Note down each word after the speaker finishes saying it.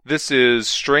This is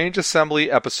Strange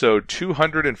Assembly episode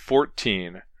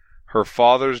 214, Her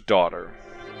Father's Daughter.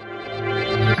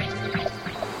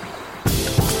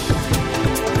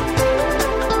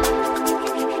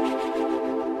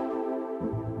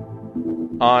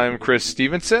 I'm Chris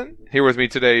Stevenson. Here with me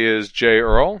today is Jay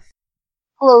Earl.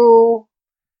 Hello.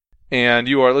 And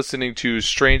you are listening to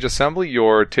Strange Assembly,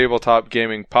 your tabletop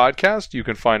gaming podcast. You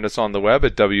can find us on the web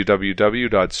at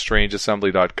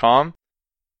www.strangeassembly.com.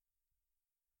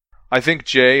 I think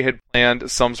Jay had planned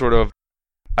some sort of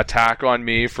attack on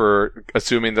me for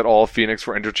assuming that all Phoenix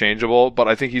were interchangeable, but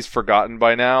I think he's forgotten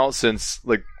by now since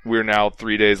we're now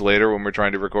 3 days later when we're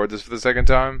trying to record this for the second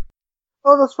time.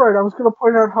 Oh, that's right. I was going to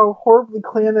point out how horribly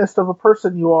clanist of a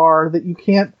person you are that you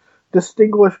can't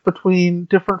distinguish between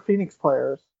different Phoenix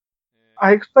players.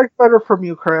 I expect better from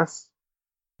you, Chris.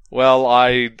 Well,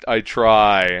 I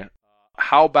try.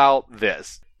 How about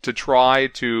this? To try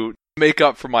to make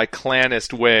up for my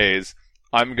clanist ways,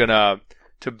 I'm gonna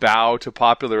to bow to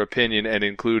popular opinion and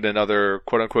include another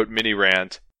quote-unquote mini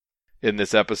rant in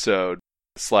this episode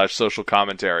 / social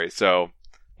commentary. So,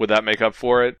 would that make up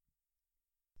for it?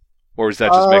 Or does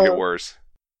that just make it worse?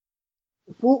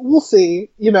 We'll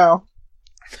see, you know.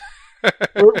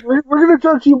 we're going to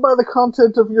judge you by the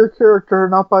content of your character,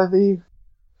 not by the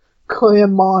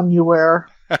clan mon you wear.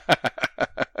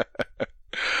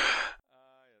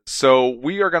 So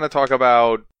we are going to talk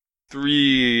about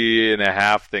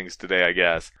 3.5 things today, I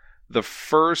guess. The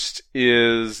first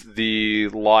is the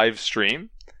live stream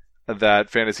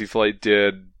that Fantasy Flight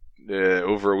did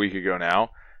over a week ago now.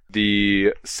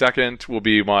 The second will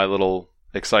be my little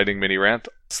exciting mini rant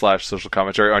 / social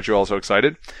commentary. Aren't you all so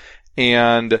excited?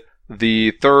 And the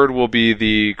third will be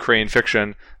the Crane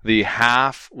fiction. The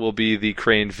half will be the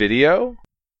Crane video.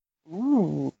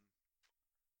 Ooh.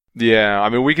 Yeah, I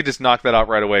mean, we could just knock that out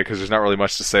right away because there's not really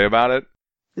much to say about it.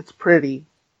 It's pretty.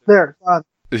 There, done.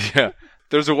 Yeah,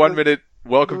 there's a 1 minute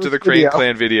welcome to the Crane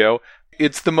Clan video.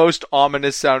 It's the most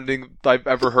ominous sounding I've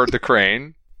ever heard the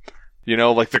Crane. You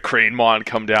know, like the Crane Mon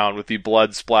come down with the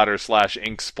blood splatter /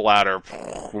 ink splatter.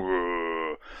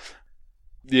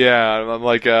 Yeah, I'm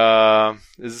like,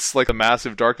 is this like a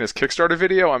Massive Darkness Kickstarter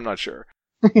video? I'm not sure.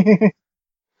 I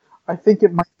think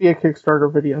it might be a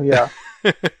Kickstarter video, yeah.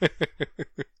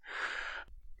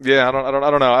 Yeah, I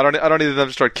don't know. I don't need them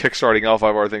to start kickstarting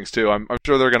L5R things too. I'm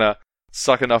sure they're gonna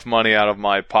suck enough money out of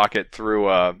my pocket through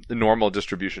the normal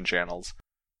distribution channels.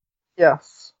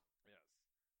 Yes.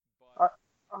 I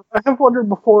have wondered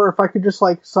before if I could just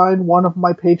sign one of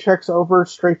my paychecks over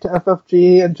straight to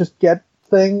FFG and just get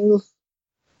things.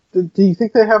 Do you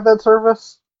think they have that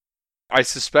service? I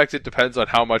suspect it depends on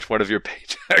how much one of your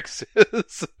paychecks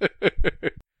is.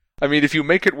 I mean, if you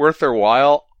make it worth their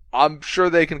while, I'm sure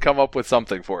they can come up with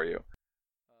something for you.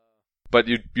 But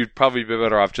you'd probably be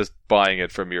better off just buying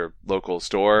it from your local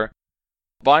store.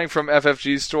 Buying from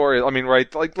FFG's store, I mean,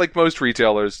 right, like most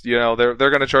retailers, you know, they're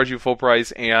going to charge you full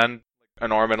price and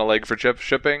an arm and a leg for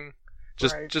shipping.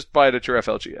 Just buy it at your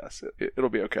FLGS. It'll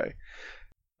be okay.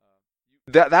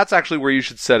 That's actually where you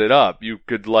should set it up. You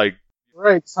could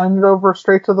Right, sign it over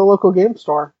straight to the local game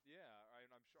store.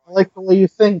 I like the way you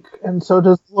think, and so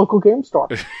does the local game store.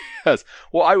 Yes.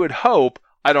 Well, I would hope,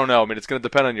 I don't know, I mean, it's going to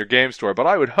depend on your game store, but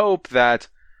I would hope that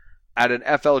at an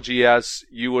FLGS,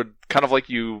 you would kind of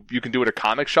you can do it at a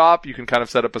comic shop, you can kind of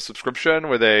set up a subscription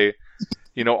where they,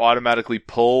 automatically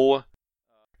pull.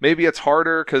 Maybe it's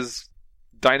harder because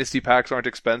Dynasty packs aren't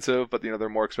expensive, but, they're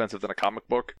more expensive than a comic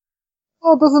book.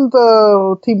 Well, doesn't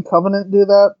Team Covenant do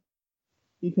that?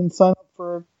 You can sign up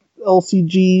for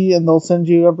LCG and they'll send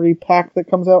you every pack that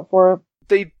comes out for it.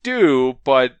 They do,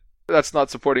 but that's not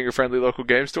supporting your friendly local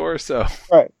game store, so...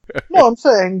 Right. No, I'm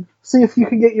saying, see if you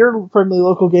can get your friendly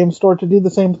local game store to do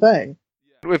the same thing.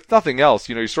 If nothing else,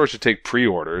 your store should take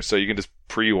pre-orders, so you can just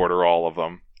pre-order all of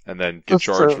them and then get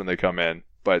charged when they come in.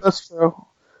 But that's true.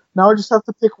 Now I just have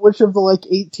to pick which of the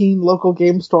 18 local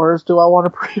game stores do I want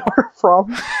to pre-order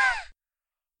from.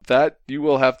 That you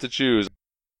will have to choose.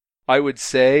 I would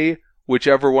say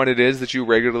whichever one it is that you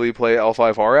regularly play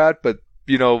L5R at, but,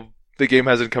 the game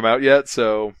hasn't come out yet,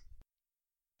 so...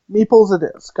 Meeples it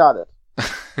is. Got it.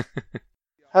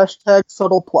 Hashtag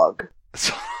subtle plug.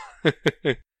 Do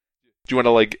you want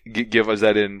to, give us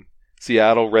that in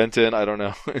Seattle, Renton? I don't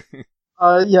know.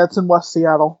 Yeah, it's in West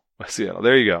Seattle. West Seattle.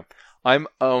 There you go. I'm,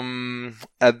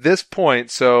 at this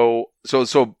point, so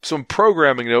some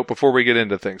programming note before we get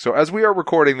into things. So as we are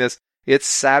recording this, it's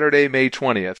Saturday, May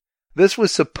 20th. This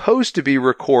was supposed to be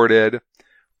recorded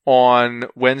on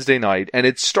Wednesday night, and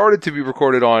it started to be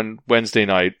recorded on Wednesday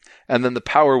night, and then the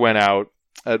power went out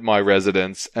at my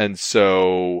residence, and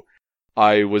so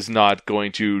I was not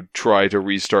going to try to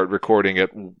restart recording at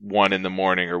 1 a.m.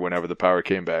 or whenever the power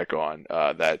came back on.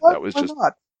 That was Why just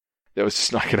not? that was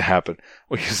just not going to happen.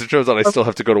 Because it turns out I still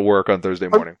have to go to work on Thursday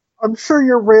morning. I'm sure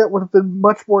your rant would have been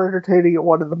much more entertaining at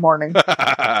 1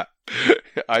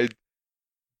 a.m.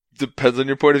 Depends on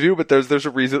your point of view, but there's a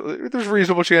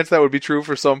reasonable chance that would be true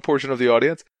for some portion of the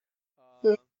audience.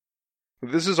 Yeah.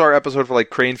 This is our episode for like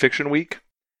Crane Fiction Week,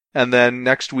 and then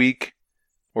next week,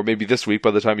 or maybe this week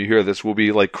by the time you hear this, will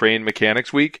be like Crane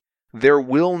Mechanics Week. There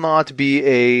will not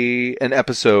be an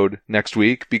episode next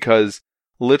week because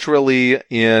literally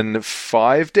in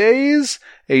 5 days,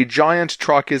 a giant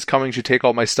truck is coming to take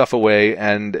all my stuff away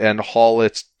and haul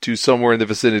it to somewhere in the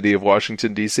vicinity of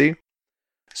Washington, D.C.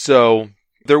 So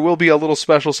there will be a little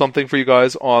special something for you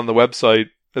guys on the website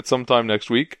at some time next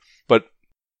week, but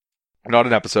not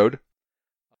an episode.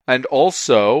 And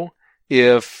also,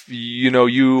 if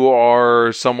you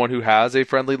are someone who has a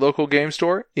friendly local game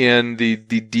store in the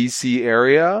DC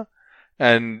area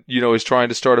and is trying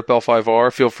to start up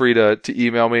L5R, feel free to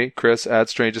email me,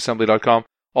 chris@strangeassembly.com.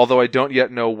 Although I don't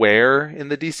yet know where in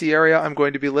the DC area I'm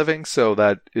going to be living, so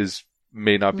that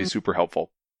may not be super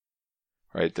helpful.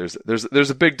 Right? There's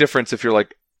a big difference if you're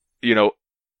like,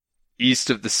 east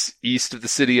of the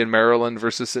city in Maryland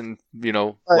versus in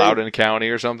Loudoun County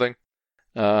or something.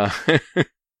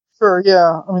 Sure,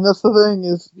 yeah. I mean, that's the thing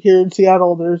is here in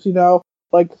Seattle, there's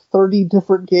like 30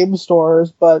 different game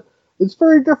stores, but it's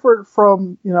very different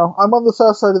from I'm on the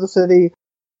south side of the city.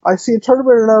 I see a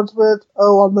tournament announcement.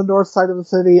 Oh, on the north side of the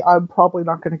city. I'm probably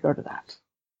not going to go to that.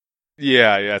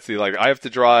 Yeah. See, like I have to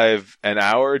drive an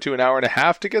hour to an hour and a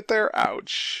half to get there.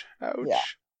 Ouch. Yeah.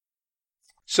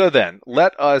 So then,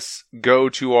 let us go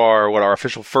to our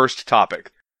official first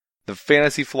topic, the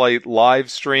Fantasy Flight live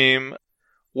stream.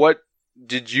 What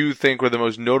did you think were the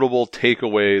most notable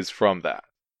takeaways from that?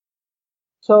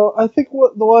 So I think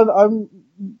the one I'm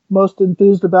most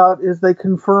enthused about is they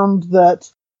confirmed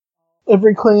that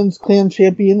every clan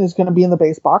champion is going to be in the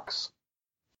base box.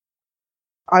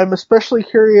 I'm especially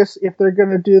curious if they're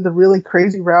going to do the really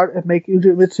crazy route and make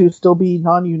Ujimitsu still be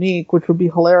non-unique, which would be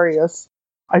hilarious.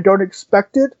 I don't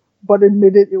expect it, but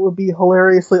admit it would be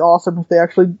hilariously awesome if they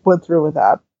actually went through with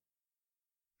that.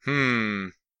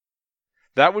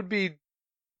 That would be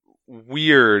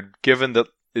weird, given that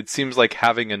it seems like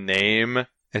having a name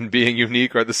and being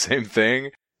unique are the same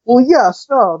thing. Well, yes,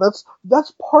 no,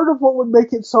 that's part of what would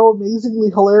make it so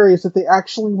amazingly hilarious if they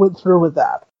actually went through with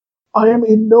that. I am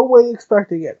in no way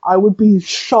expecting it. I would be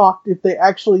shocked if they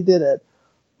actually did it.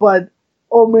 But,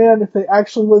 oh man, if they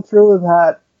actually went through with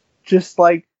that, just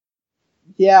like,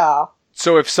 yeah.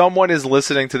 So if someone is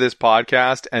listening to this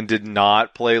podcast and did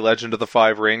not play Legend of the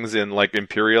Five Rings in like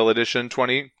Imperial Edition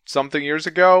 20-something years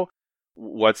ago,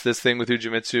 what's this thing with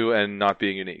Ujimitsu and not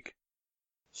being unique?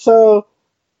 So,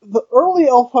 the early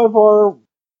L5R,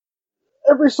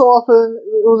 every so often,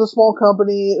 it was a small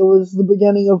company, it was the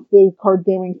beginning of the card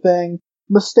gaming thing,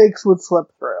 mistakes would slip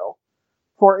through.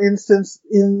 For instance,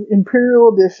 in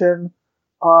Imperial Edition,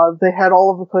 they had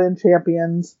all of the clan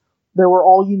champions, they were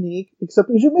all unique, except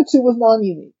Ujimitsu was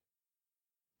non-unique.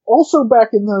 Also back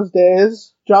in those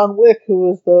days, John Wick, who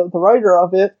was the writer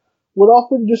of it, would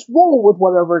often just roll with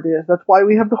whatever it is. That's why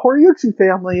we have the Horiuchi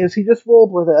family, is he just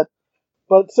rolled with it.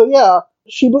 But, so yeah,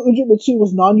 Shiba Ujimitsu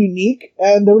was non-unique,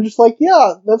 and they were just like,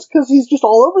 yeah, that's because he's just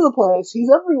all over the place. He's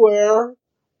everywhere.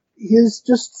 He's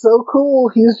just so cool.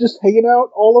 He's just hanging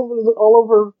out all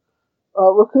over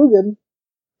Rokugan.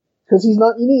 Because he's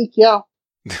not unique, yeah.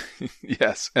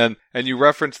 Yes, and you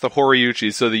referenced the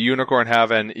Horiuchi, so the Unicorn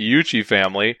have an Iuchi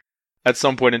family. At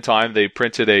some point in time, they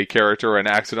printed a character and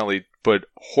accidentally put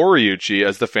Horiuchi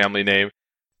as the family name,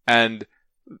 and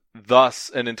thus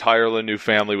an entirely new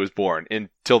family was born,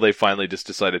 until they finally just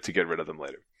decided to get rid of them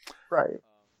later. Right.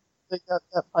 They got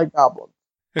that by Goblin.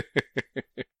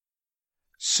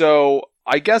 So,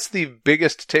 I guess the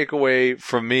biggest takeaway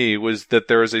from me was that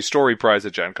there is a story prize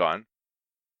at Gen Con.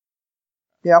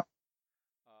 Yep.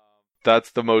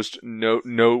 That's the most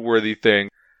noteworthy thing.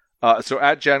 So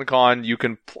at Gen Con, you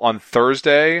can, on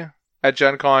Thursday at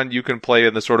Gen Con, you can play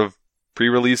in the sort of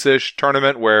pre-release-ish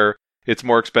tournament where it's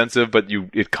more expensive, but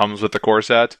it comes with the core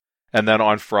set. And then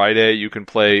on Friday, you can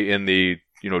play in the,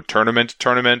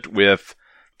 tournament with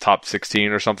top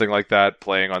 16 or something like that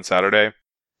playing on Saturday.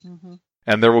 Mm-hmm.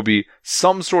 And there will be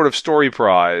some sort of story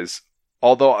prize.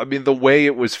 Although, I mean, the way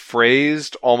it was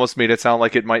phrased almost made it sound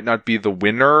like it might not be the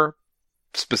winner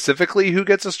specifically who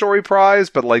gets a story prize,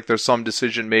 but like there's some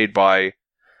decision made by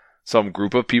some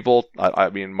group of people. I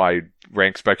mean, my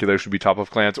rank speculation would be top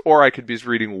of clans, or I could be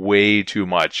reading way too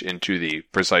much into the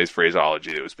precise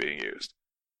phraseology that was being used.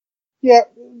 Yeah,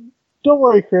 Don't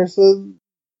worry, Chris.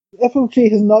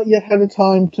 FFG has not yet had a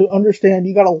time to understand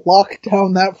you gotta lock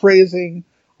down that phrasing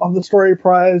on the story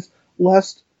prize,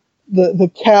 lest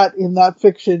the cat in that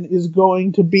fiction is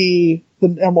going to be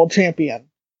the Emerald Champion.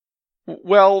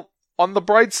 Well, on the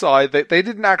bright side, they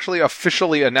didn't actually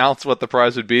officially announce what the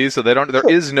prize would be, so there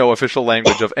is no official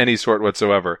language of any sort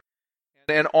whatsoever.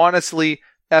 And honestly,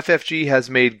 FFG has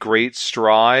made great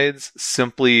strides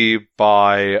simply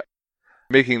by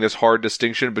making this hard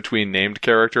distinction between named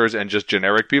characters and just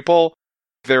generic people.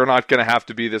 They're not going to have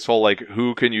to be this whole, like,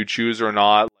 who can you choose or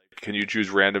not? Like, can you choose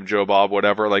random Joe Bob,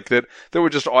 whatever? Like, that there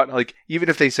would just, like, even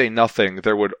if they say nothing,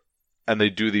 there would, and they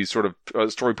do these sort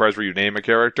of story prize where you name a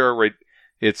character, right?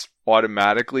 It's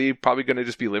automatically probably going to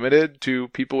just be limited to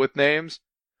people with names.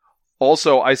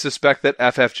 Also, I suspect that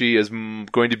FFG is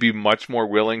going to be much more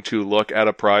willing to look at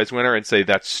a prize winner and say,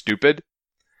 that's stupid.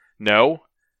 No.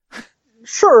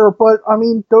 Sure, but, I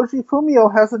mean, Doji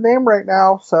Fumio has a name right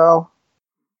now, so...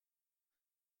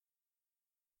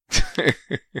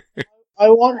 I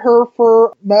want her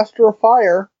for Master of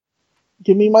Fire.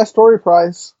 Give me my story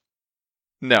prize.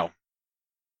 No.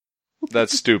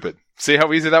 That's stupid. See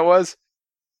how easy that was?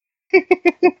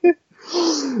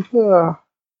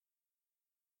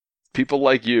 People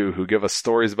like you who give us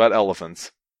stories about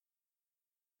elephants.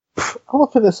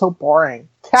 Elephant is so boring.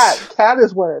 Cat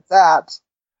is where it's at.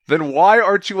 Then why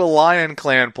aren't you a Lion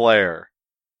Clan player?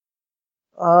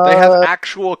 They have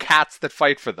actual cats that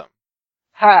fight for them.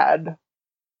 Had.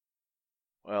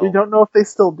 Well, We don't know if they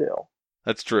still do.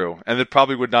 That's true. And it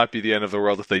probably would not be the end of the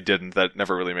world if they didn't. That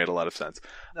never really made a lot of sense.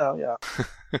 No, yeah.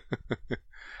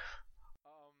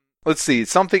 Let's see.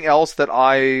 Something else that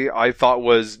I thought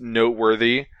was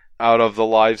noteworthy out of the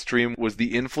live stream was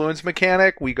the influence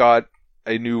mechanic. We got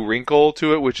a new wrinkle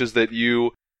to it, which is that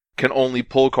you can only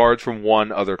pull cards from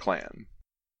one other clan.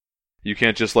 You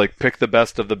can't just, like, pick the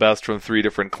best of the best from 3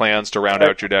 different clans to round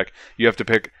out your deck. You have to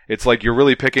pick... It's like you're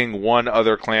really picking one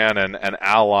other clan and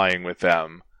allying with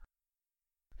them.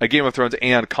 A Game of Thrones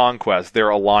and Conquest, their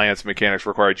alliance mechanics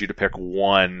required you to pick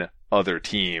one other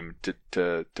team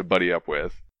to buddy up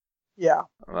with. Yeah.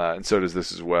 And so does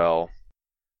this as well.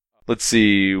 Let's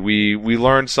see. We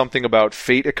learned something about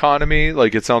Fate Economy.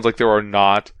 Like, it sounds like there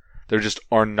just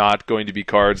are not going to be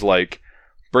cards like,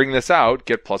 bring this out,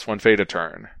 get +1 Fate a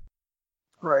turn.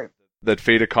 Right. That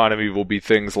Fate Economy will be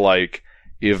things like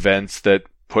events that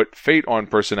put fate on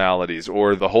personalities,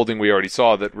 or the holding we already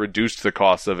saw that reduced the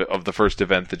cost of the first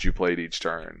event that you played each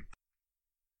turn.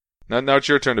 Now it's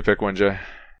your turn to pick one, Jay.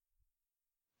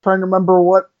 Trying to remember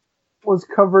what was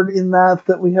covered in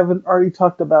that we haven't already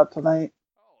talked about tonight.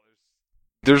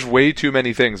 There's way too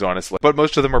many things, honestly, but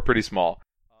most of them are pretty small.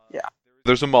 Yeah.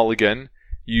 There's a mulligan.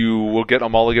 You will get a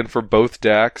mulligan for both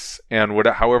decks, and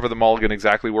however the mulligan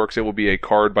exactly works, it will be a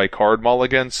card-by-card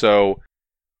mulligan, so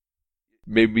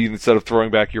maybe instead of throwing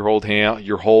back your whole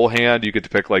hand, you get to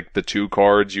pick, like, the 2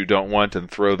 cards you don't want and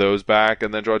throw those back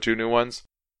and then draw 2 new ones.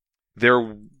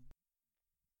 There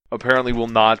apparently will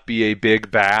not be a big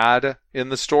bad in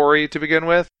the story to begin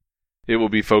with. It will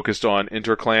be focused on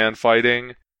interclan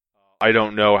fighting. I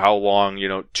don't know how long,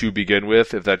 to begin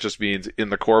with, if that just means in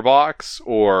the core box,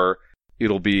 or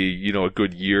it'll be, a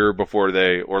good year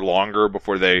or longer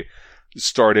before they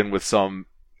start in with some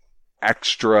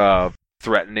extra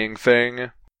threatening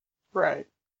thing. Right.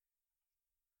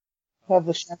 Have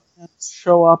the champions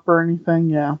show up or anything,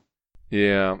 yeah.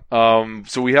 Yeah.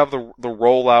 So we have the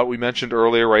rollout we mentioned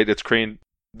earlier, right? It's Crane.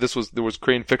 There was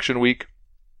Crane Fiction Week.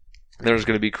 There's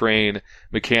going to be Crane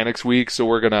Mechanics Week, so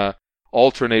we're going to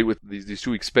alternate with these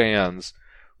 2 week spans,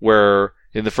 where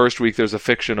in the first week there's a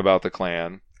fiction about the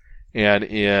clan, and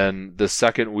in the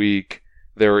second week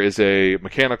there is a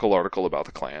mechanical article about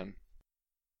the clan.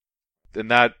 And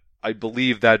that, I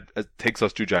believe, that takes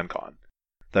us to Gen Con.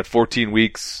 That 14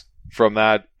 weeks from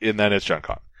that, and then it's Gen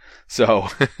Con. So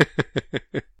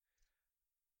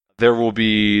there will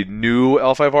be new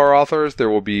L5R authors, there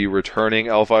will be returning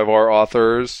L5R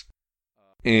authors.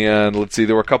 And let's see,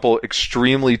 there were a couple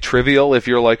extremely trivial, if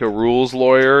you're like a rules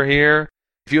lawyer here.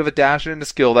 If you have a dash and a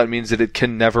skill, that means that it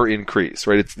can never increase,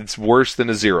 right? It's worse than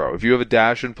a 0. If you have a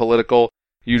dash in political,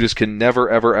 you just can never,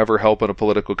 ever, ever help in a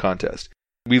political contest.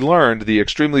 We learned the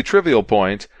extremely trivial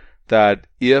point that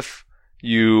if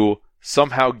you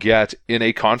somehow get in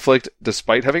a conflict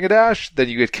despite having a dash, then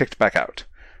you get kicked back out.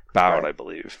 Right. I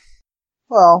believe.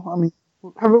 Well, I mean,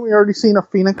 haven't we already seen a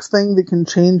Phoenix thing that can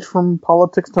change from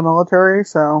politics to military?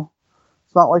 So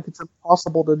it's not like it's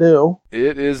impossible to do.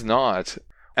 It is not.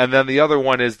 And then the other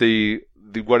one is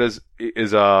what is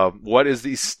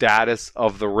the status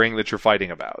of the ring that you're fighting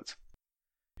about?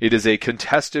 It is a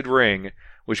contested ring,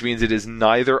 which means it is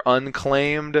neither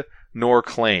unclaimed nor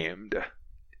claimed,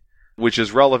 which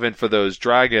is relevant for those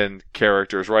dragon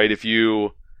characters, right?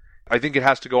 I think it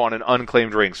has to go on an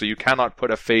unclaimed ring, so you cannot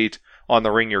put a fate on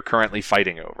the ring you're currently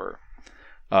fighting over.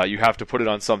 You have to put it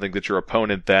on something that your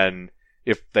opponent then,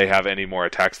 if they have any more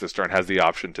attacks this turn, has the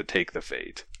option to take the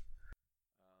fate.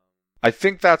 I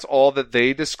think that's all that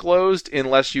they disclosed,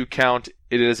 unless you count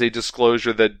it as a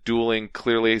disclosure that dueling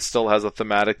clearly still has a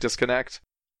thematic disconnect.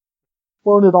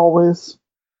 Won't it always?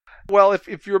 Well,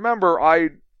 if you remember, I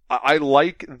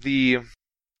like the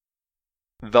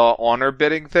honor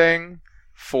bidding thing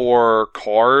for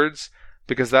cards,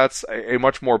 because that's a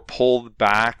much more pulled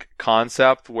back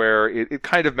concept where it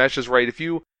kind of meshes, right? If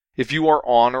you are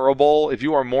honorable, if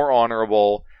you are more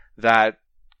honorable, that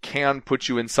can put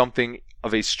you in something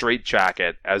of a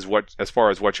straitjacket as far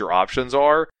as what your options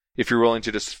are. If you're willing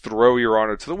to just throw your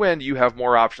honor to the wind, you have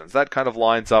more options. That kind of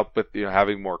lines up with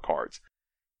having more cards.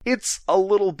 It's a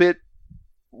little bit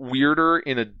weirder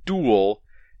in a duel.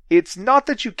 It's not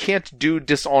that you can't do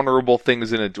dishonorable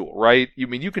things in a duel, right?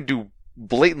 You can do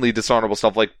blatantly dishonorable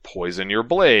stuff like poison your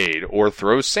blade, or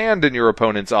throw sand in your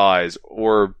opponent's eyes,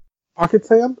 or... Pocket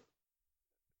sand?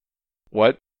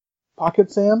 What?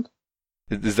 Pocket sand?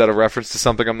 Is that a reference to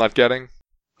something I'm not getting?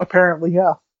 Apparently,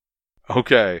 yeah.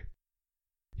 Okay.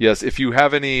 Yes, if you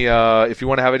want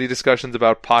to have any discussions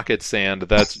about pocket sand,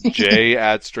 that's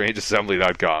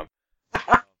j@strangeassembly.com.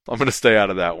 I'm going to stay out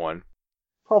of that one.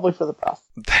 Probably for the best.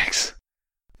 Thanks.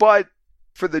 But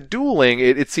for the dueling,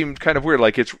 it seemed kind of weird.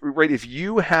 Like, it's right, if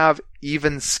you have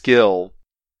even skill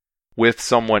with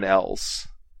someone else,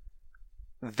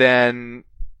 then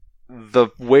the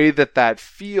way that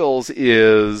feels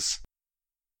is,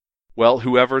 well,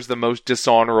 whoever's the most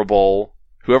dishonorable,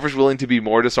 whoever's willing to be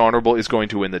more dishonorable is going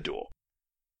to win the duel.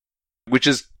 Which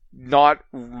is not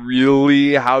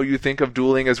really how you think of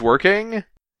dueling as working.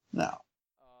 No.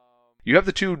 You have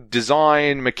the two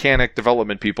design, mechanic,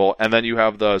 development people, and then you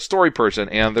have the story person,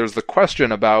 and there's the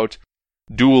question about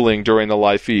dueling during the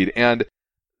live feed. And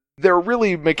they're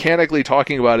really mechanically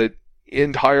talking about it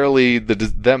entirely,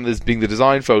 them as being the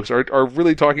design folks, are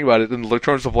really talking about it in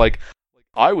terms of, like,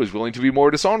 I was willing to be more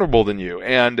dishonorable than you.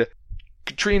 And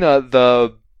Katrina,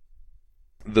 the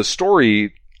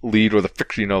story lead, or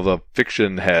the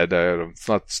fiction head,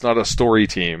 it's not a story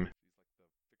team,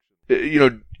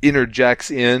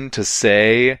 interjects in to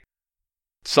say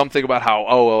something about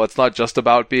how, it's not just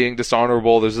about being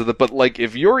dishonorable. But like,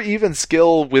 if you're even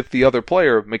skill with the other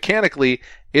player, mechanically,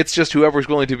 it's just whoever's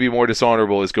willing to be more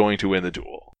dishonorable is going to win the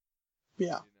duel.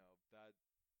 Yeah.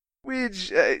 Which,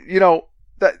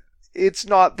 that it's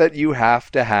not that you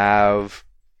have to have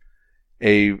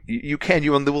you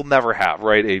will never have,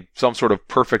 right, some sort of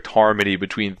perfect harmony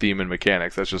between theme and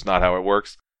mechanics. That's just not how it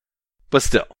works. But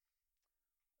still,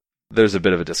 there's a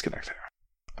bit of a disconnect there.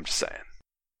 I'm just saying.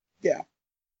 Yeah.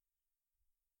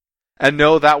 And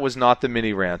no, that was not the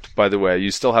mini rant, by the way.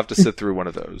 You still have to sit through one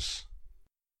of those.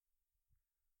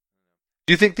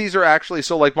 Do you think these are actually,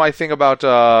 so like my thing about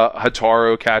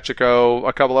Hataru Kachiko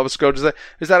a couple episodes ago,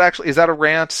 is that a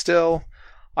rant still?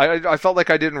 I felt like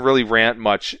I didn't really rant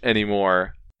much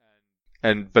anymore.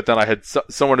 But then I had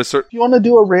someone to search. You want to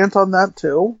do a rant on that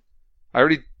too? I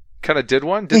already kind of did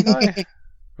one, didn't I?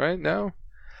 Right? No?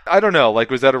 I don't know. Like,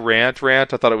 was that a rant? I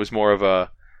thought it was more of a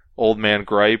old man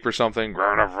gripe or something.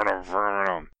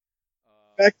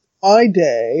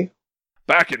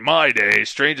 Back in my day,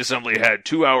 Strange Assembly had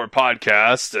 2-hour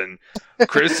podcasts, and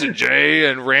Chris and Jay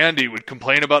and Randy would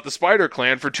complain about the Spider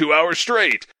Clan for 2 hours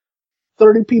straight.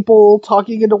 30 people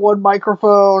talking into one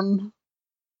microphone.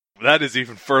 That is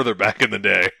even further back in the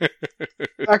day.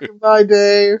 Back in my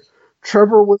day,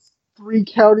 Trevor was 3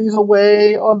 counties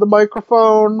away on the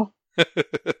microphone.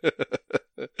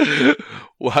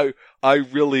 Well, I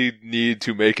really need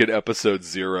to make it episode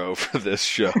 0 for this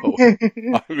show.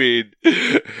 I mean,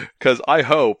 because I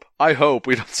hope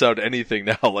we don't sound anything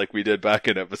now like we did back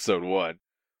in episode 1,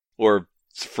 or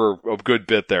for a good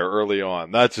bit there early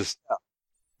on. That just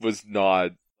was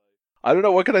not. I don't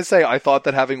know, what can I say? I thought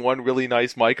that having one really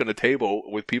nice mic on a table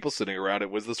with people sitting around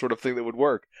it was the sort of thing that would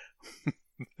work.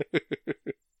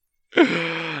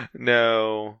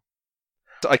 No.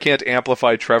 I can't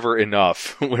amplify Trevor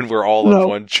enough when we're all on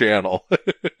one channel.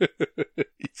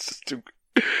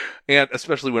 And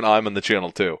especially when I'm on the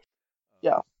channel too.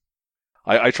 Yeah.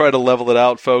 I try to level it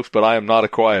out, folks, but I am not a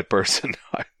quiet person.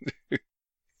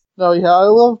 No, yeah, I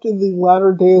loved in the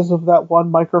latter days of that one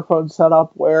microphone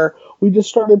setup where we just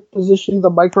started positioning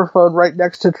the microphone right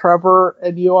next to Trevor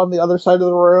and you on the other side of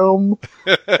the room,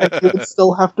 and you would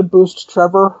still have to boost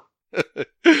Trevor.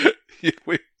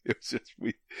 It was just,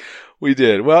 we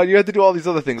did. Well, you had to do all these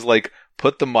other things, like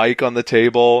put the mic on the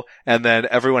table, and then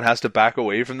everyone has to back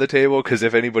away from the table, because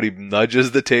if anybody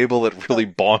nudges the table, it really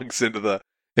bonks into the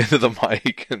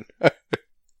mic.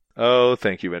 Oh,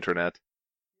 thank you, Internet.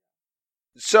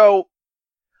 So,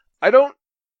 I don't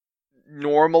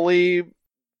normally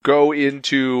go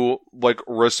into, like,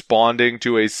 responding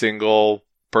to a single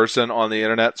person on the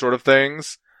internet sort of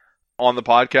things on the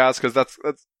podcast, because that's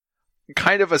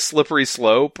kind of a slippery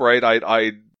slope,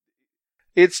 right?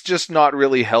 It's just not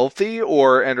really healthy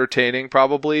or entertaining,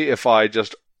 probably, if I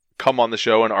just come on the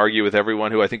show and argue with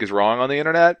everyone who I think is wrong on the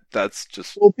internet. That's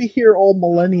just... We'll be here all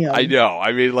millennia. I know.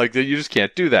 I mean, like, you just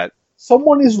can't do that.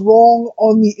 Someone is wrong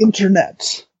on the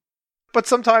internet. But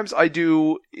sometimes I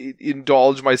do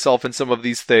indulge myself in some of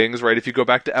these things, right? If you go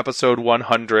back to episode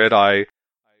 100, I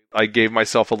gave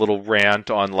myself a little rant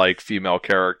on, like, female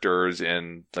characters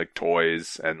in, like,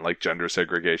 toys and, like, gender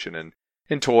segregation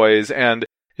in toys. And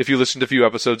if you listened a few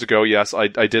episodes ago, yes, I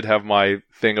did have my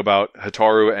thing about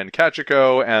Hataru and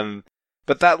Kachiko,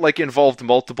 but that, like, involved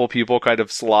multiple people kind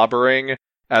of slobbering,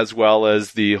 as well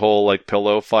as the whole, like,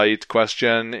 pillow fight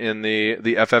question in the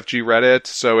FFG Reddit.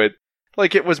 So it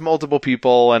was multiple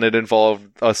people, and it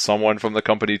involved someone from the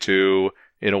company too,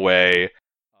 in a way.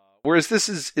 Whereas this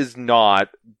is not,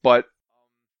 but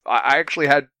I actually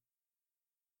had,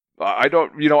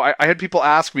 I had people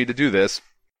ask me to do this.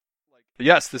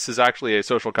 Yes, this is actually a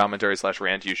social commentary /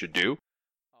 rant you should do.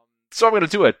 So I'm going to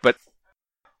do it, but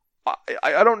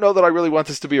I don't know that I really want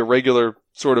this to be a regular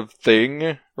sort of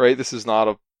thing, right? This is not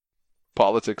a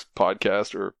politics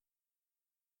podcast or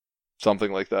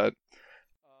something like that.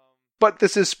 But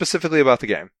this is specifically about the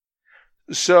game.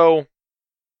 So,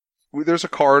 there's a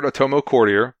card, Atomo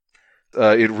Courtier.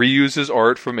 It reuses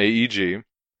art from AEG.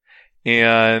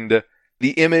 And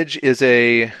the image is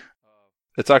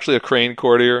it's actually a Crane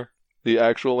Courtier, the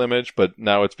actual image, but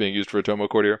now it's being used for Atomo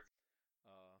Courtier.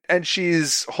 And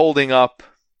she's holding up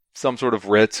some sort of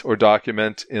writ or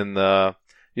document in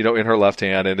in her left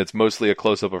hand, and it's mostly a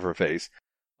close-up of her face.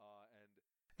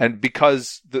 And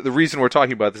because the reason we're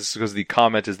talking about this is because the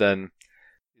comment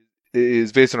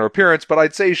is based on her appearance, but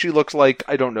I'd say she looks like,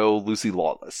 I don't know, Lucy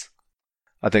Lawless.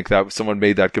 I think that someone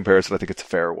made that comparison. I think it's a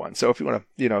fair one. So if you want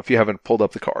to, if you haven't pulled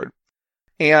up the card.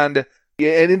 And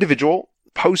an individual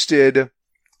posted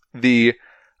so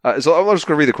I'm just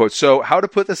going to read the quote. So, how to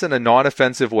put this in a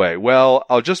non-offensive way? Well,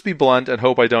 I'll just be blunt and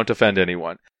hope I don't offend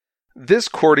anyone. This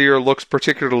courtier looks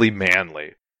particularly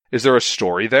manly. Is there a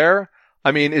story there?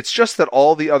 I mean, it's just that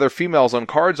all the other females on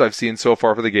cards I've seen so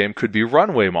far for the game could be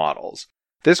runway models.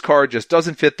 This card just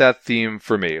doesn't fit that theme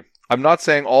for me. I'm not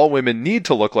saying all women need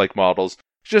to look like models,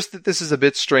 just that this is a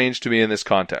bit strange to me in this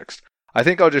context. I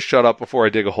think I'll just shut up before I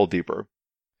dig a hole deeper.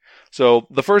 So,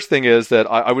 the first thing is that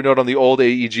I would note on the old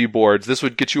AEG boards, this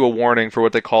would get you a warning for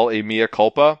what they call a mea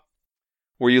culpa,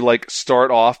 where you, like, start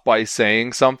off by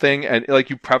saying something, and, like,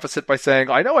 you preface it by saying,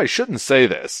 I know I shouldn't say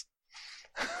this.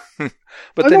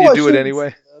 But then you do it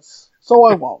anyway. So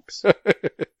I won't.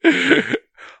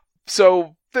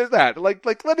 So, there's that. Like,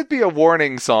 let it be a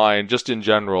warning sign, just in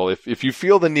general. If you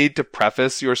feel the need to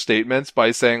preface your statements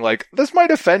by saying, like, this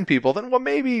might offend people, then, well,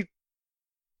 maybe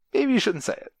you shouldn't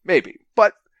say it. Maybe.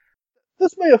 But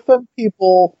this may offend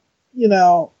people,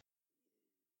 that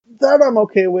I'm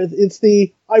okay with. It's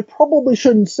I probably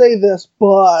shouldn't say this,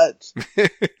 but...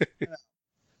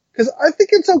 Because I think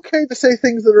it's okay to say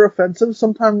things that are offensive.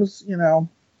 Sometimes,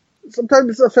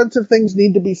 sometimes offensive things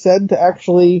need to be said to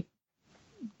actually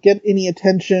get any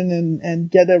attention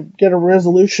and get a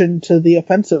resolution to the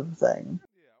offensive thing.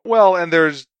 Well, and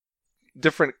there's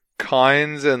different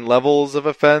kinds and levels of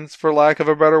offense, for lack of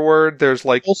a better word. There's,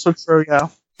 like... Also true, yeah.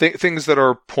 Things that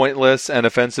are pointless and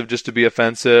offensive just to be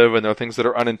offensive, and there are things that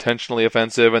are unintentionally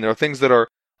offensive, and there are things that are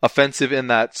offensive in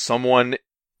that someone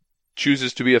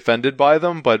chooses to be offended by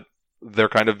them, but they're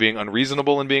kind of being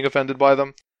unreasonable in being offended by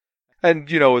them. And,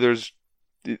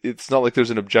 it's not like there's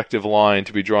an objective line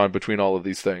to be drawn between all of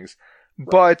these things.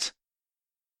 But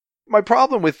my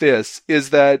problem with this is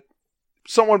that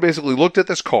someone basically looked at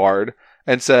this card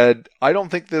and said, I don't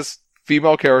think this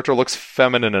female character looks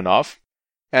feminine enough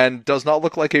and does not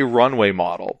look like a runway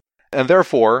model. And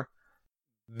therefore,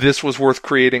 this was worth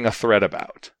creating a thread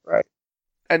about. Right.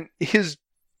 And his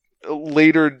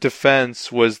later defense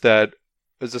was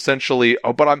essentially,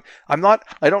 but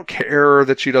I don't care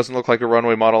that she doesn't look like a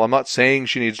runway model. I'm not saying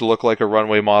she needs to look like a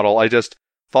runway model. I just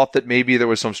thought that maybe there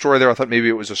was some story there. I thought maybe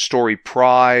it was a story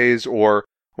prize, or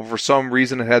for some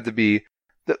reason it had to be.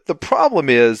 The problem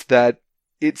is that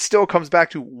it still comes back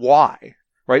to why,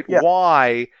 right? Yeah.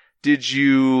 Why did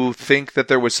you think that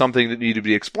there was something that needed to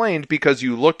be explained? Because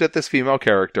you looked at this female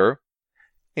character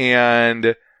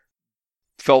and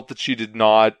felt that she did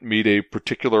not meet a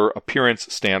particular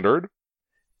appearance standard,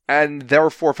 and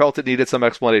therefore felt it needed some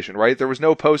explanation, right? There was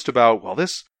no post about, well,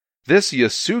 this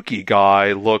Yasuki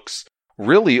guy looks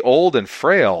really old and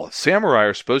frail. Samurai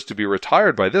are supposed to be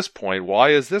retired by this point. Why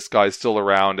is this guy still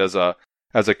around as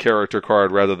a character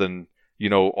card rather than,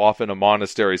 off in a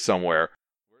monastery somewhere?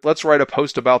 Let's write a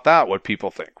post about that, what people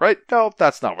think, right? No,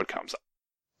 that's not what comes up.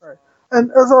 Right.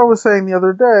 And as I was saying the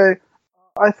other day,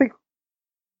 I think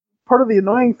part of the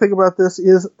annoying thing about this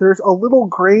is there's a little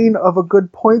grain of a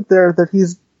good point there that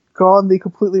he's gone the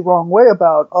completely wrong way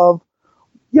about, of,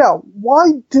 yeah,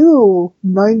 why do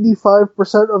 95%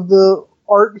 of the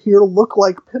art here look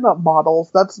like pinup models?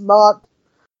 That's not...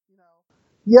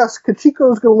 Yes,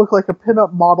 Kachiko's going to look like a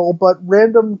pinup model, but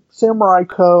Random Samurai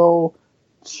Co.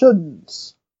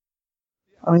 shouldn't.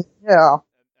 I mean, yeah.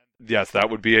 Yes, that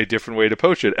would be a different way to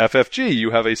approach it. FFG,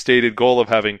 you have a stated goal of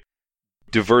having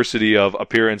diversity of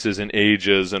appearances and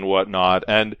ages and whatnot,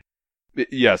 and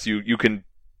yes, you can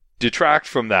detract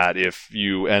from that if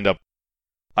you end up...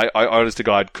 I honest to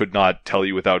God, could not tell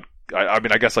you without... I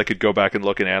mean, I guess I could go back and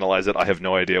look and analyze it. I have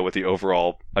no idea what the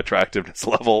overall attractiveness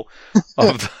level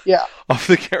of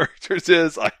the characters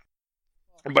is.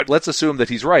 But let's assume that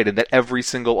he's right, and that every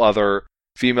single other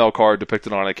female card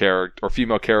depicted on a character, or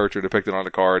female character depicted on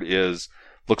a card,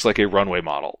 looks like a runway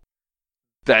model.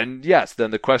 Then yes,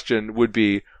 then the question would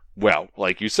be, well,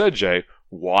 like you said, Jay,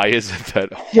 why is it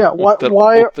that? Yeah,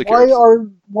 why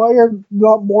are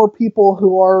not more people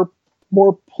who are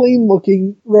more plain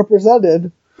looking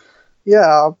represented?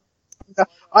 Yeah,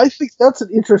 I think that's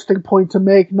an interesting point to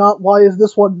make. Not why is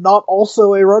this one not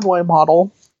also a runway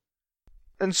model?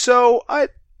 And so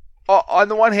on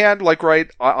the one hand, like, right,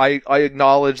 I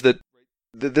acknowledge that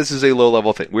this is a low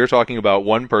level thing. We're talking about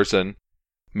one person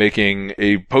making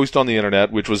a post on the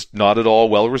internet, which was not at all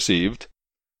well received.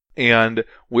 And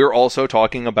we're also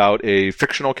talking about a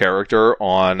fictional character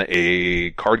on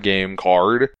a card game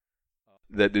card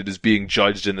that it is being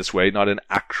judged in this way, not an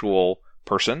actual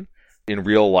person in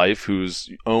real life whose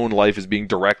own life is being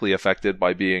directly affected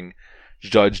by being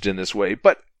judged in this way.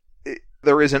 But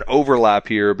there is an overlap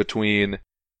here between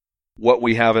what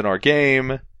we have in our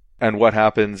game and what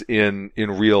happens in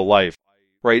real life,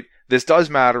 right? This does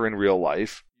matter in real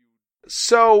life.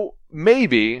 So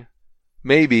maybe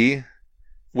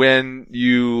when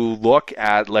you look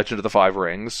at Legend of the Five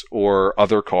Rings or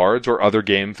other cards or other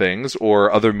game things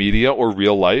or other media or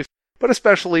real life, but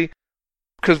especially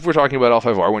because we're talking about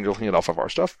L5R, when you're looking at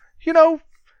L5R stuff,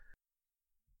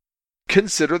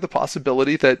 consider the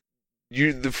possibility that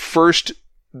the first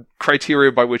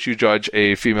criteria by which you judge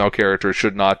a female character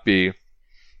should not be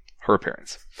her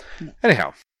appearance.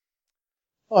 Anyhow.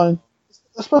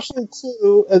 Especially,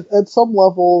 too, at some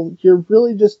level, you're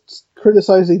really just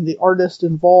criticizing the artist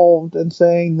involved and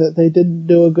saying that they didn't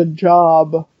do a good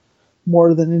job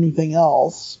more than anything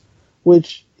else,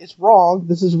 which is wrong.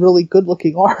 This is really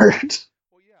good-looking art.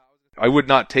 I would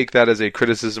not take that as a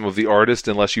criticism of the artist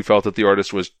unless you felt that the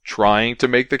artist was trying to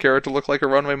make the character look like a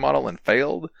runway model and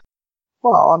failed.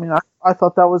 Well, I mean, I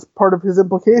thought that was part of his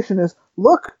implication is,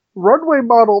 look, runway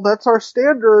model, that's our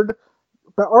standard.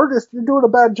 But artist, you're doing a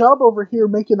bad job over here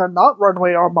making a not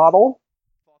runway model.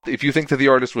 If you think that the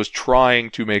artist was trying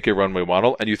to make a runway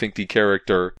model and you think the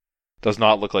character does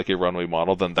not look like a runway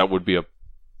model, then that would be a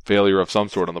failure of some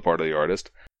sort on the part of the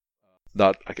artist.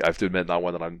 I have to admit, not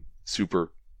one that I'm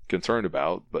super concerned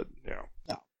about, but,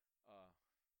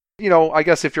 No. I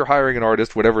guess if you're hiring an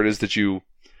artist, whatever it is that you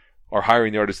are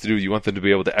hiring the artist to do, you want them to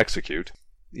be able to execute,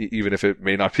 even if it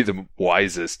may not be the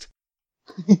wisest.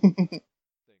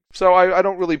 So I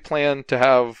don't really plan to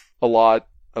have a lot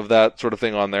of that sort of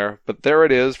thing on there, but there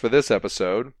it is for this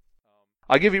episode.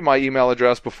 I'll give you my email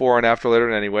address before and after later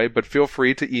anyway, but feel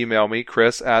free to email me,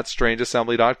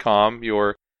 chris@strangeassembly.com,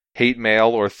 your hate mail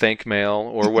or thank mail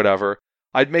or whatever.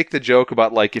 I'd make the joke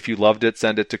about, like, if you loved it,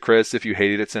 send it to Chris. If you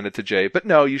hated it, send it to Jay. But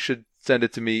no, you should send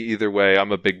it to me either way.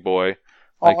 I'm a big boy.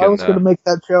 I was going to make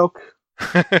that joke.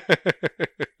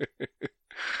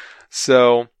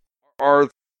 So, our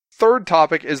third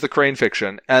topic is the Crane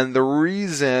fiction, and the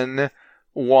reason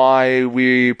why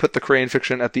we put the Crane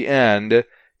fiction at the end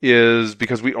is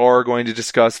because we are going to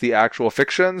discuss the actual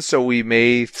fiction, so we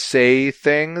may say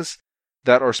things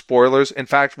that are spoilers. In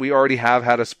fact, we already have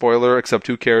had a spoiler, except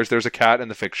who cares? There's a cat in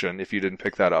the fiction, if you didn't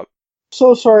pick that up.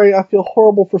 So sorry, I feel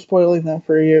horrible for spoiling that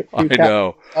for you. I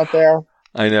know. Out there.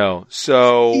 I know.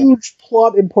 So huge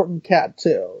plot important cat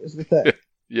too, is the thing.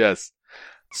 Yes.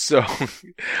 So,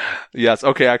 yes,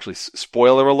 okay, actually,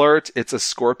 spoiler alert, it's a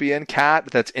scorpion cat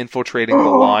that's infiltrating the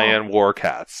lion war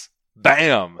cats.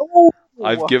 Bam! Oh.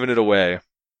 I've given it away.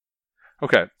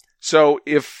 Okay. So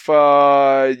if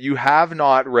you have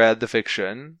not read the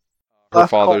fiction, Her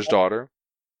Father's Daughter,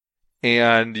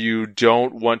 and you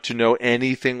don't want to know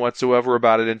anything whatsoever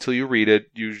about it until you read it,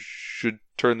 you should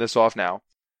turn this off now.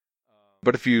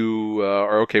 But if you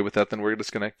are okay with that, then we're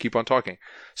just going to keep on talking.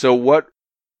 So what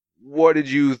did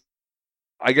you,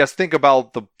 I guess, think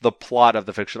about the plot of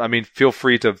the fiction? I mean, feel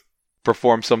free to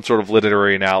perform some sort of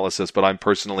literary analysis, but I'm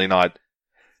personally not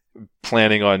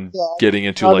planning on getting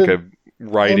into like a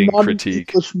writing I'm not critique.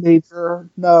 An English major.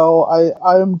 No,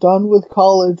 I am done with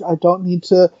college. I don't need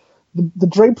to. The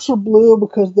drapes are blue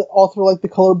because the author liked the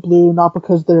color blue, not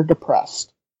because they're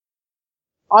depressed.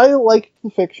 I liked the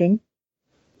fiction.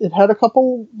 It had a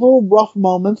couple little rough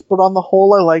moments, but on the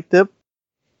whole, I liked it.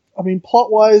 I mean,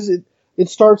 plot-wise, it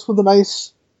starts with a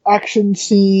nice action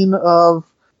scene of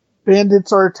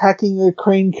bandits are attacking a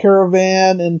crane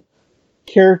caravan, and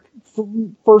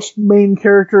first main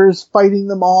character is fighting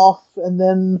them off, and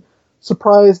then,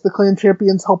 surprise, the clan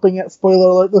champion's helping out. Spoiler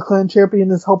alert, the clan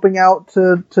champion is helping out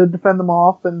to defend them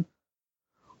off, and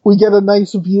we get a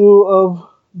nice view of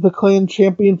the clan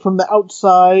champion from the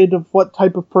outside of what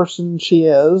type of person she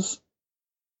is.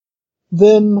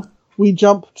 Then we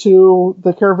jump to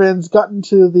the caravan's gotten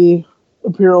to the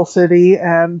Imperial City,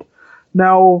 and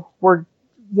now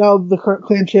the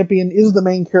clan champion is the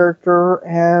main character,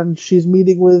 and she's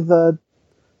meeting with Doji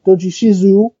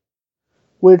Shizu,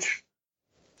 which,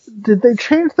 did they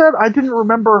change that? I didn't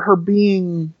remember her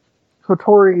being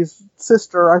Hotori's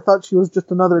sister. I thought she was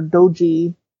just another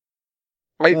Doji.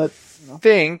 I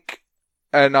think,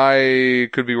 and I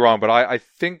could be wrong, but I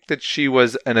think that she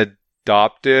was an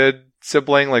adopted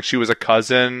sibling, like she was a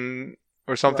cousin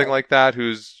or something like that,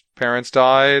 whose parents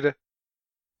died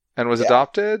and was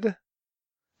adopted?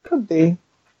 Could be.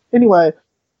 Anyway,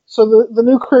 so the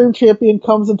new Crane champion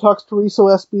comes and talks to Riso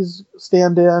Espy's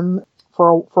stand-in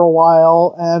for a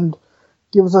while, and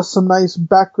gives us some nice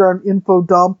background info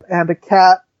dump and a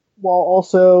cat, while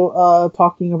also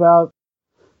talking about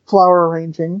flower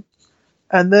arranging.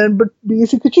 And then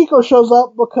Miyoshi Kachiko shows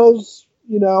up because,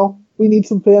 we need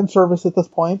some fan service at this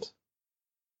point.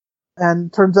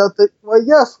 And turns out that, well,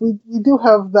 yes, we do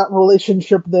have that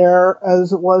relationship there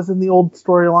as it was in the old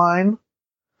storyline.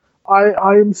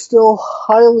 I am still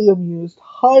highly amused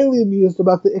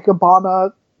about the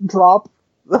Ikebana drop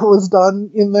that was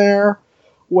done in there,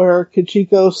 where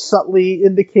Kachiko subtly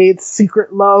indicates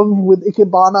secret love with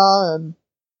Ikebana, and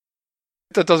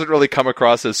that doesn't really come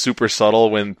across as super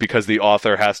subtle because the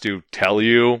author has to tell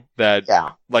you that,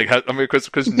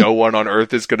 because no one on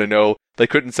Earth is going to know. They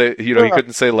couldn't say, he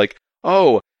couldn't say like,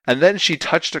 oh, and then she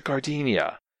touched a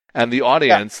gardenia. And the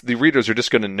audience, the readers are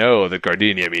just going to know that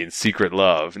gardenia means secret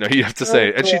love. No, you have to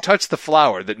say, and she touched the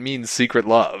flower that means secret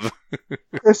love.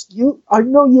 Chris, I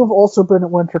know you've also been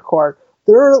at Winter Court.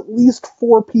 There are at least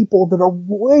 4 people that are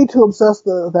way too obsessed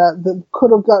with that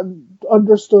could have gotten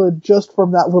understood just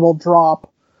from that little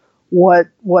drop what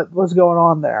was going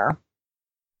on there.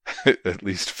 At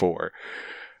least 4.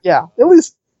 Yeah, at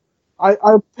least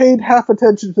I paid half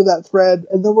attention to that thread,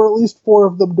 and there were at least 4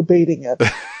 of them debating it.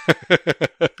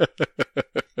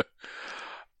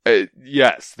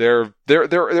 Yes, there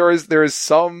is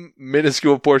some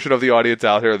minuscule portion of the audience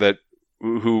out here that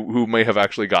who may have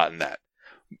actually gotten that,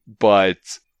 but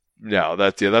no,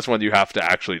 that's one you have to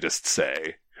actually just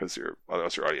say, because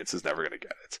otherwise your audience is never going to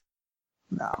get it.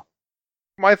 No.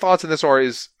 My thoughts in this are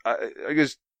I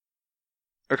guess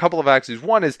a couple of axes.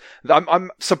 One is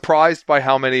I'm surprised by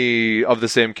how many of the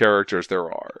same characters there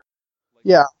are.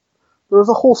 Yeah. There's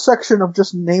a whole section of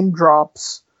just name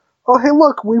drops. Oh, hey,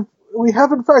 look, we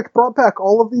have in fact brought back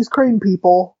all of these crane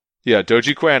people. Yeah,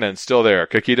 Doji Quanon, still there.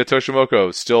 Kakita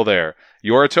Toshimoko, still there.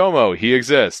 Yoritomo, he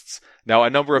exists. Now, a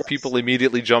number of people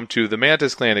immediately jump to the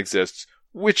Mantis clan exists,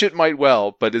 which it might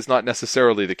well, but is not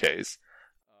necessarily the case.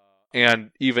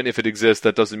 And even if it exists,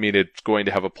 that doesn't mean it's going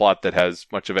to have a plot that has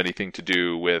much of anything to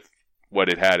do with what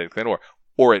it had in Clan War.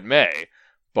 Or it may,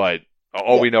 but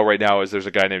all we know right now is there's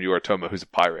a guy named Yoritomo who's a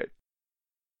pirate.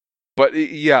 But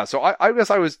yeah, so I guess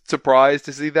I was surprised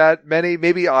to see that many.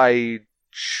 Maybe I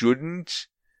shouldn't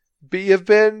have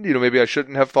been. Maybe I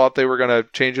shouldn't have thought they were going to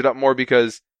change it up more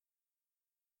because,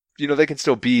 they can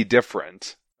still be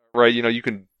different, right? You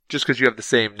can, just because you have the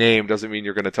same name doesn't mean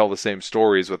you're going to tell the same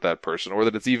stories with that person, or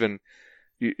that it's even,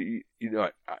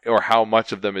 or how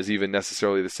much of them is even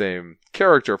necessarily the same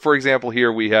character. For example,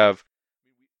 here we have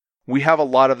a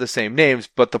lot of the same names,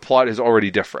 but the plot is already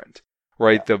different.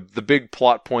 Right, the big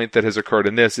plot point that has occurred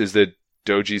in this is that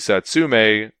Doji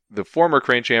Satsume, the former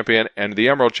Crane champion and the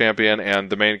Emerald champion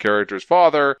and the main character's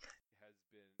father,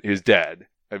 is dead.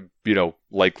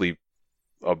 Likely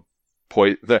a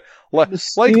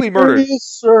likely murdered. Mysterious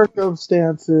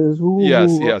circumstances. Ooh.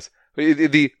 Yes.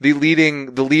 The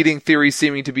leading theory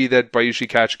seeming to be that Bayushi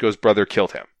Kachiko's brother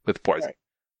killed him with poison. Right.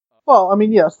 Well, I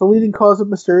mean, yes, the leading cause of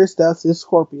mysterious deaths is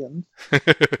scorpions.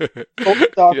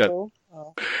 Yeah.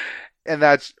 And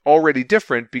that's already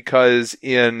different because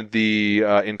in the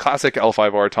in classic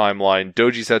L5R timeline,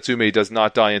 Doji Satsume does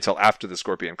not die until after the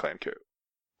Scorpion Clan coup.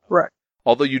 Right.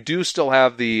 Although you do still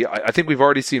have I think we've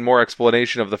already seen more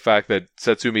explanation of the fact that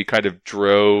Satsumi kind of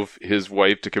drove his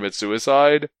wife to commit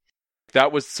suicide.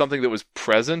 That was something that was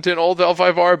present in old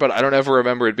L5R, but I don't ever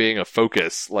remember it being a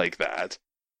focus like that.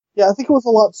 Yeah, I think it was a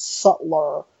lot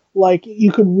subtler. Like,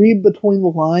 you could read between the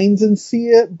lines and see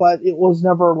it, but it was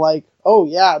never like, oh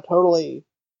yeah, totally.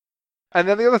 And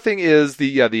then the other thing is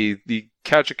the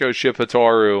Kachiko ship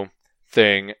Hataru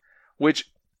thing,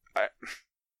 which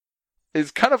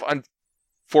is kind of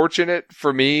unfortunate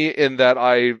for me in that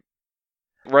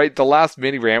the last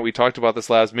mini rant, we talked about this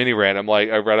last mini rant,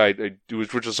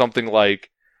 which was something like,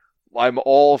 I'm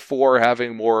all for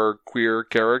having more queer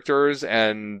characters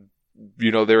and,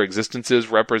 their existences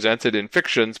represented in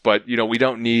fictions, but, we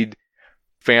don't need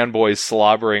fanboys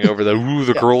slobbering over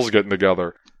the girls getting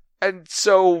together. And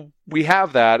so we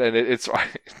have that, and it's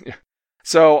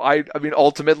so I mean,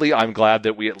 ultimately, I'm glad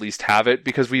that we at least have it,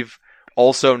 because we've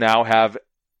now had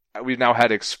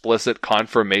explicit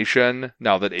confirmation,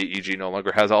 now that AEG no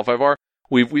longer has L5R,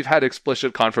 we've had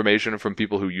explicit confirmation from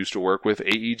people who used to work with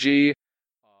AEG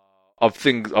of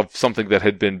something that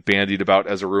had been bandied about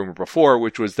as a rumor before,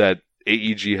 which was that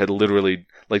AEG had literally,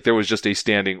 there was just a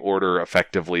standing order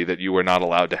effectively that you were not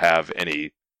allowed to have any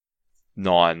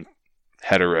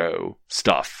non-hetero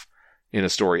stuff in a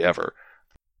story ever.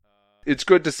 It's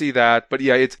good to see that, but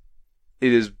yeah, it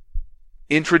is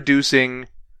introducing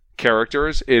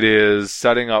characters. It is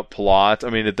setting up plot.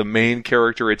 I mean, the main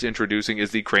character it's introducing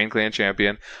is the Crane Clan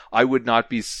champion. I would not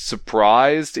be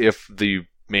surprised if the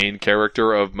main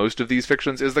character of most of these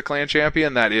fictions is the clan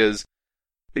champion. That is,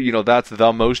 that's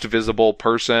the most visible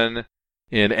person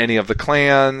in any of the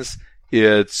clans.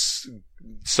 It's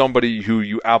somebody who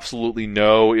you absolutely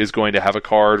know is going to have a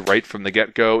card right from the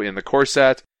get-go in the core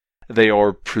set. They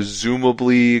are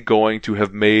presumably going to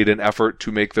have made an effort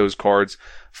to make those cards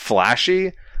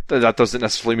flashy. That doesn't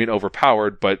necessarily mean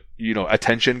overpowered, but,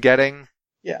 attention-getting.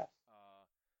 Yeah.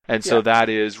 And so that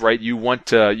is, right, you want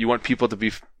people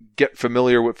to get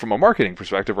familiar with, from a marketing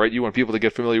perspective, right? You want people to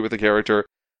get familiar with the character,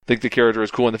 think the character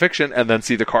is cool in the fiction, and then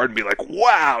see the card and be like,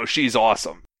 wow, she's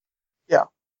awesome. Yeah.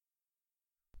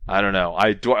 I don't know.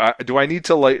 Do I need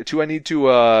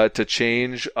to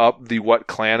change up the what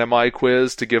clan am I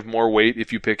quiz to give more weight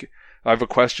if you pick? I have a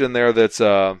question there that's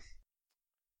so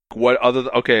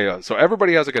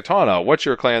everybody has a katana. What's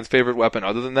your clan's favorite weapon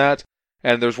other than that?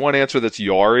 And there's one answer that's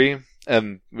Yari,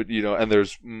 and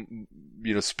there's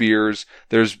spears.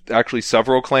 There's actually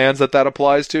several clans that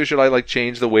applies to. Should I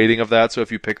change the weighting of that? So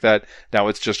if you pick that, now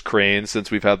it's just Crane,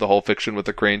 since we've had the whole fiction with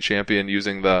the Crane champion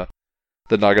using the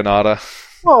Naginata.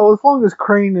 Well, as long as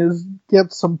Crane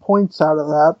gets some points out of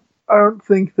that, I don't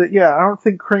think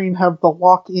Crane have the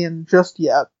lock-in just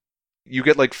yet. You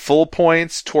get full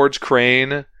points towards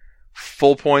Crane,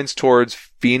 full points towards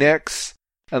Phoenix,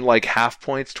 and half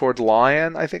points towards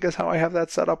Lion, I think is how I have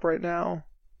that set up right now.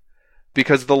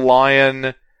 Because the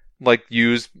Lion,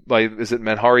 used by, is it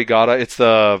Menhari Gata?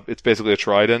 It's basically a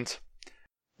trident.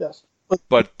 Yes.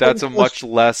 But that's a much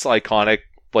less iconic,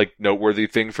 noteworthy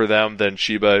thing for them than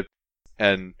Shiba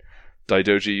and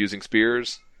Daidoji using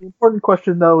spears. The important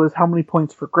question, though, is how many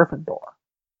points for Gryffindor?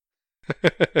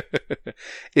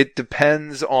 It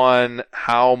depends on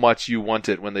how much you want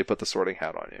it when they put the sorting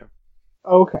hat on you.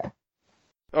 Okay.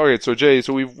 Alright, so Jay,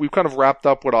 we've kind of wrapped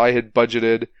up what I had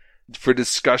budgeted for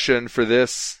discussion for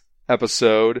this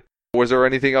episode. Was there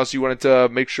anything else you wanted to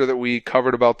make sure that we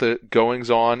covered about the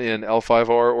goings-on in L5R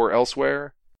or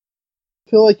elsewhere?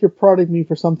 I feel like you're prodding me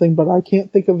for something, but I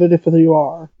can't think of it if you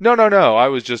are. No. I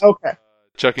was just okay.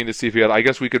 Checking to see if you had... I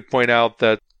guess we could point out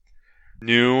that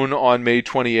noon on May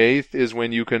 28th is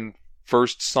when you can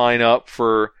first sign up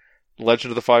for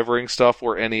Legend of the Five Rings stuff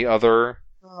or any other...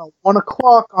 1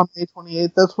 o'clock on May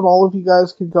 28th. That's when all of you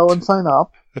guys can go and sign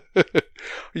up.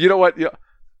 You know what?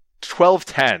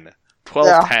 12:10.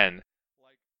 12:10.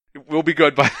 We'll be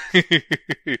good by...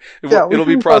 it'll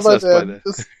be processed by then.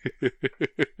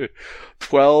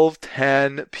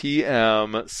 12:10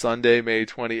 p.m. Sunday, May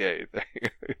 28th.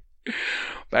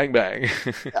 Bang, bang.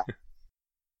 Yeah.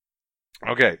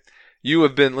 Okay. You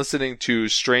have been listening to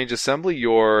Strange Assembly,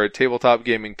 your tabletop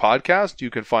gaming podcast.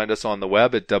 You can find us on the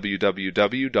web at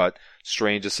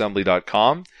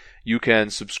www.strangeassembly.com. You can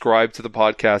subscribe to the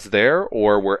podcast there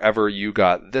or wherever you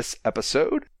got this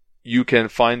episode. You can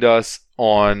find us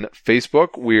on Facebook.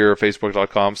 We're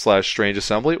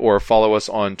facebook.com/strangeassembly, or follow us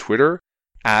on Twitter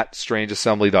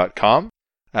 @strangeassembly.com.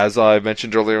 As I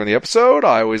mentioned earlier in the episode,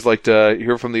 I always like to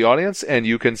hear from the audience, and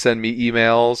you can send me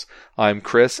emails. I'm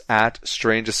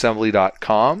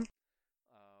chris@strangeassembly.com.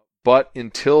 But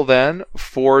until then,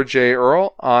 for J.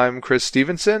 Earl, I'm Chris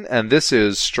Stevenson, and this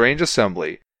is Strange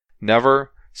Assembly.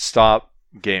 Never stop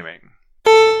gaming.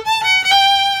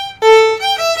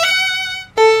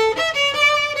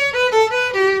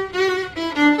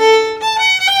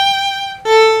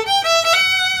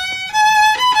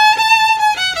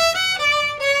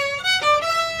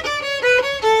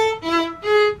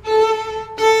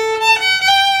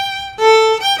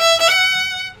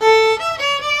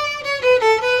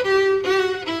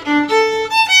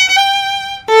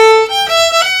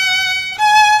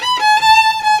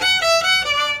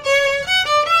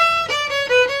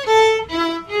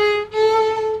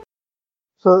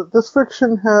 So this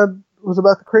fiction was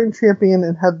about the Crane Champion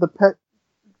and had the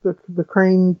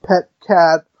Crane pet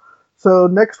cat. So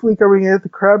next week are we going to get the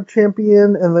Crab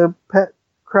Champion and the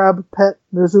Crab pet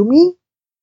Nezumi?